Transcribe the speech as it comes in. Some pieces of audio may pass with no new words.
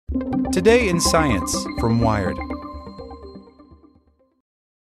Today in Science from Wired.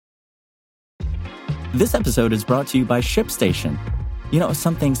 This episode is brought to you by ShipStation. You know,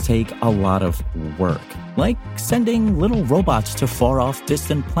 some things take a lot of work, like sending little robots to far-off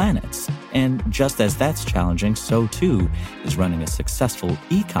distant planets. And just as that's challenging, so too is running a successful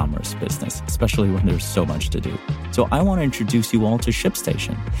e-commerce business, especially when there's so much to do. So I want to introduce you all to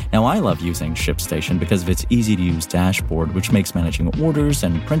ShipStation. Now, I love using ShipStation because of its easy-to-use dashboard, which makes managing orders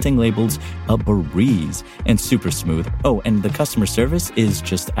and printing labels a breeze and super smooth. Oh, and the customer service is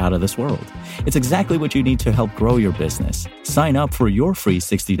just out of this world. It's exactly what you need to help grow your business. Sign up for your free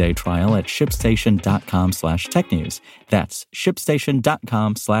 60-day trial at shipstation.com/technews. That's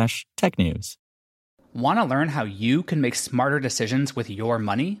shipstation.com/technews. Want to learn how you can make smarter decisions with your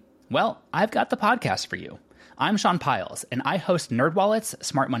money? Well, I've got the podcast for you. I'm Sean Piles, and I host NerdWallet's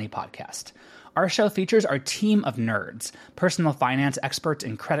Smart Money Podcast. Our show features our team of nerds, personal finance experts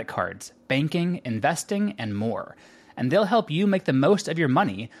in credit cards, banking, investing, and more. And they'll help you make the most of your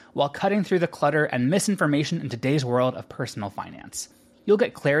money while cutting through the clutter and misinformation in today's world of personal finance. You'll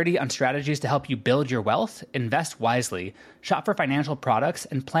get clarity on strategies to help you build your wealth, invest wisely, shop for financial products,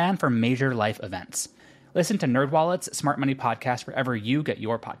 and plan for major life events. Listen to NerdWallet's Smart Money Podcast wherever you get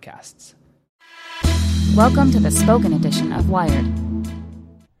your podcasts. Welcome to the spoken edition of Wired.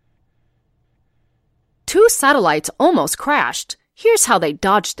 2 satellites almost crashed. Here's how they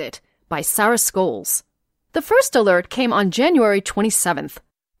dodged it, by Sarah Scholes. The first alert came on January 27th.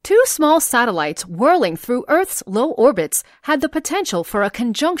 2 small satellites whirling through Earth's low orbits had the potential for a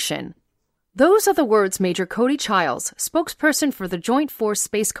conjunction. Those are the words Major Cody Chiles, spokesperson for the Joint Force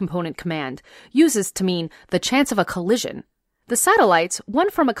Space Component Command, uses to mean the chance of a collision. The satellites,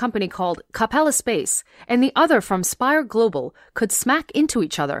 one from a company called Capella Space and the other from Spire Global, could smack into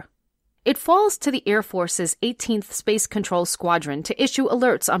each other. It falls to the Air Force's 18th Space Control Squadron to issue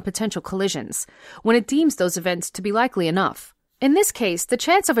alerts on potential collisions, when it deems those events to be likely enough. In this case, the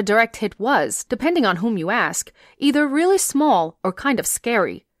chance of a direct hit was, depending on whom you ask, either really small or kind of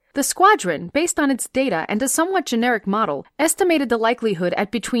scary. The squadron, based on its data and a somewhat generic model, estimated the likelihood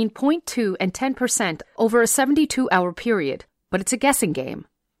at between 0.2 and 10% over a 72-hour period, but it's a guessing game.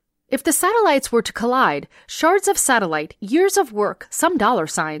 If the satellites were to collide, shards of satellite, years of work, some dollar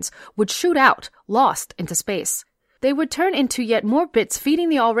signs, would shoot out, lost into space. They would turn into yet more bits feeding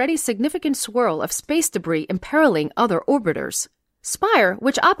the already significant swirl of space debris imperiling other orbiters. Spire,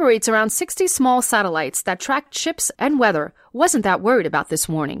 which operates around 60 small satellites that track ships and weather, wasn't that worried about this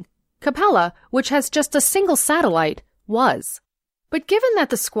warning. Capella, which has just a single satellite, was. But given that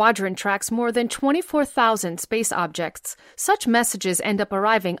the squadron tracks more than 24,000 space objects, such messages end up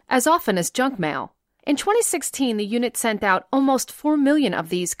arriving as often as junk mail. In 2016, the unit sent out almost 4 million of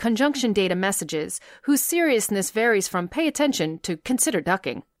these conjunction data messages, whose seriousness varies from pay attention to consider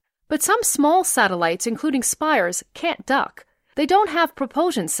ducking. But some small satellites, including Spire's, can't duck. They don't have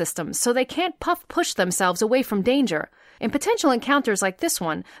propulsion systems, so they can't push themselves away from danger. In potential encounters like this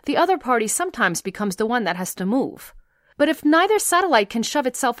one, the other party sometimes becomes the one that has to move. But if neither satellite can shove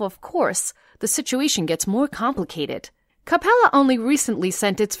itself off course, the situation gets more complicated. Capella only recently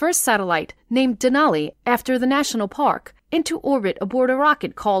sent its first satellite, named Denali after the national park, into orbit aboard a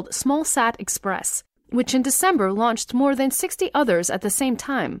rocket called SmallSat Express, which in December launched more than 60 others at the same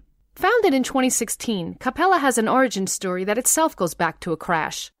time. Founded in 2016, Capella has an origin story that itself goes back to a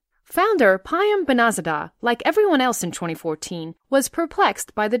crash. Founder Payam Banazadeh, like everyone else in 2014, was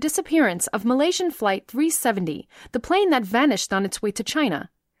perplexed by the disappearance of Malaysian Flight 370, the plane that vanished on its way to China.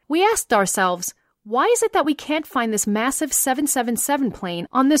 We asked ourselves, why is it that we can't find this massive 777 plane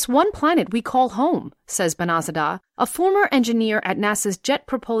on this one planet we call home, says Banazadeh, a former engineer at NASA's Jet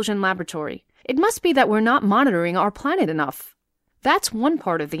Propulsion Laboratory. It must be that we're not monitoring our planet enough. That's one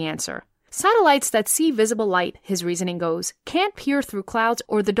part of the answer. Satellites that see visible light, his reasoning goes, can't peer through clouds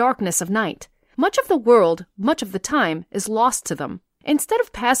or the darkness of night. Much of the world, much of the time, is lost to them. Instead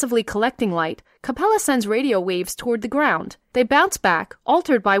of passively collecting light, Capella sends radio waves toward the ground. They bounce back,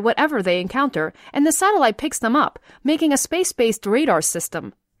 altered by whatever they encounter, and the satellite picks them up, making a space-based radar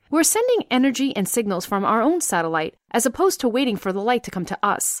system. We're sending energy and signals from our own satellite, as opposed to waiting for the light to come to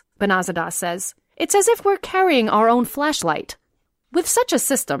us, Banazadeh says. It's as if we're carrying our own flashlight. With such a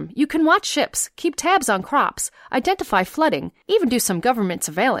system, you can watch ships, keep tabs on crops, identify flooding, even do some government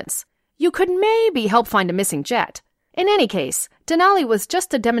surveillance. You could maybe help find a missing jet. In any case, Denali was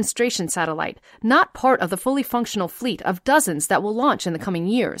just a demonstration satellite, not part of the fully functional fleet of dozens that will launch in the coming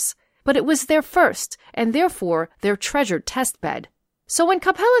years. But it was their first, and therefore their treasured test bed. So when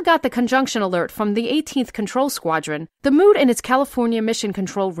Capella got the conjunction alert from the 18th Control Squadron, the mood in its California Mission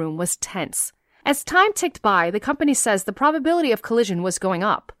Control Room was tense. As time ticked by, the company says the probability of collision was going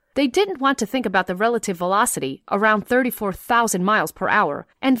up. They didn't want to think about the relative velocity, around 34,000 miles per hour,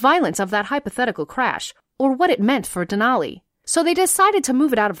 and violence of that hypothetical crash, or what it meant for Denali. So they decided to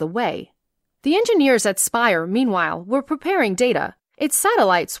move it out of the way. The engineers at Spire, meanwhile, were preparing data. Its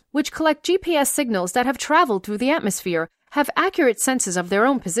satellites, which collect GPS signals that have traveled through the atmosphere, have accurate senses of their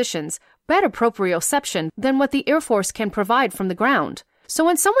own positions, better proprioception than what the Air Force can provide from the ground. So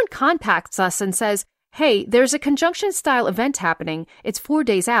when someone contacts us and says, "Hey, there's a conjunction-style event happening, it's 4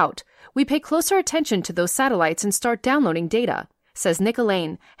 days out," we pay closer attention to those satellites and start downloading data, says Nick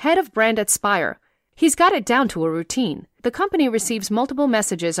Lane, head of brand at Spire. He's got it down to a routine. The company receives multiple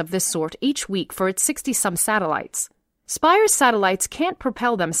messages of this sort each week for its 60-some satellites. Spire's satellites can't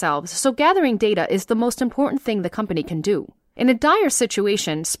propel themselves, so gathering data is the most important thing the company can do. In a dire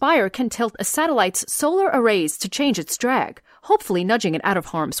situation, Spire can tilt a satellite's solar arrays to change its drag, hopefully nudging it out of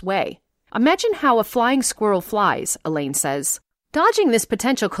harm's way. Imagine how a flying squirrel flies, Elaine says. Dodging this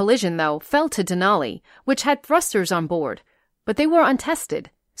potential collision, though, fell to Denali, which had thrusters on board. But they were untested.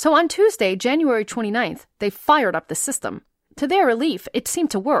 So on Tuesday, January 29th, they fired up the system. To their relief, it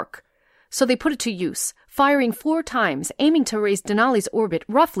seemed to work. So they put it to use, firing 4 times, aiming to raise Denali's orbit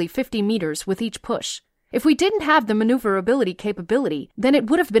roughly 50 meters with each push. If we didn't have the maneuverability capability, then it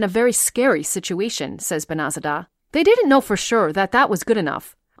would have been a very scary situation, says Benazadeh. They didn't know for sure that that was good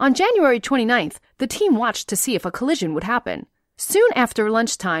enough. On January 29th, the team watched to see if a collision would happen. Soon after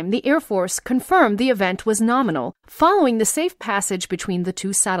lunchtime, the Air Force confirmed the event was nominal, following the safe passage between the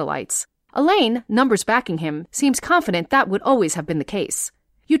 2 satellites. Elaine, numbers backing him, seems confident that would always have been the case.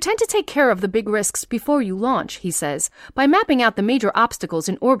 You tend to take care of the big risks before you launch, he says, by mapping out the major obstacles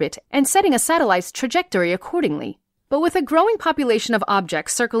in orbit and setting a satellite's trajectory accordingly. But with a growing population of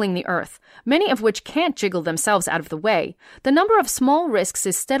objects circling the Earth, many of which can't jiggle themselves out of the way, the number of small risks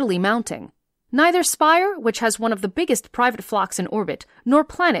is steadily mounting. Neither Spire, which has one of the biggest private flocks in orbit, nor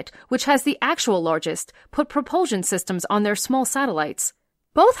Planet, which has the actual largest, put propulsion systems on their small satellites.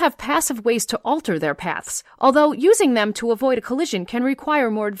 Both have passive ways to alter their paths, although using them to avoid a collision can require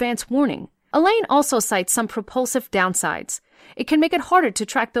more advanced warning. Elaine also cites some propulsive downsides. It can make it harder to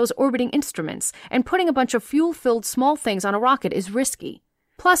track those orbiting instruments, and putting a bunch of fuel-filled small things on a rocket is risky.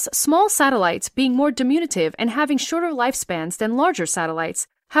 Plus, small satellites, being more diminutive and having shorter lifespans than larger satellites,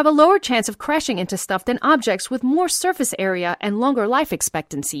 have a lower chance of crashing into stuff than objects with more surface area and longer life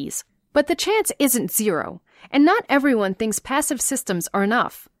expectancies. But the chance isn't zero, and not everyone thinks passive systems are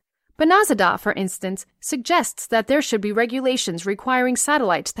enough. Benazadeh, for instance, suggests that there should be regulations requiring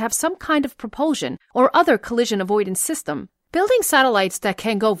satellites to have some kind of propulsion or other collision avoidance system. Building satellites that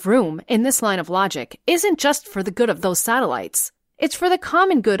can go vroom, in this line of logic, isn't just for the good of those satellites. It's for the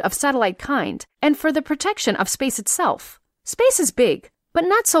common good of satellite kind, and for the protection of space itself. Space is big, but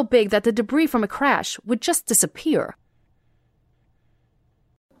not so big that the debris from a crash would just disappear.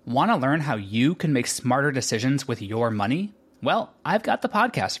 Want to learn how you can make smarter decisions with your money? Well, I've got the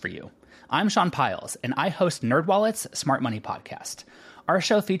podcast for you. I'm Sean Piles, and I host NerdWallet's Smart Money Podcast. Our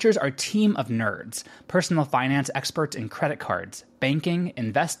show features our team of nerds, personal finance experts in credit cards, banking,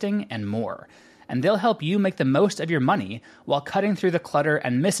 investing, and more. And they'll help you make the most of your money while cutting through the clutter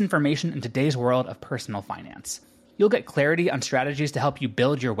and misinformation in today's world of personal finance. You'll get clarity on strategies to help you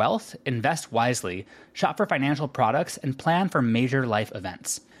build your wealth, invest wisely, shop for financial products, and plan for major life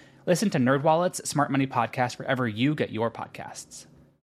events. Listen to NerdWallet's Smart Money Podcast wherever you get your podcasts.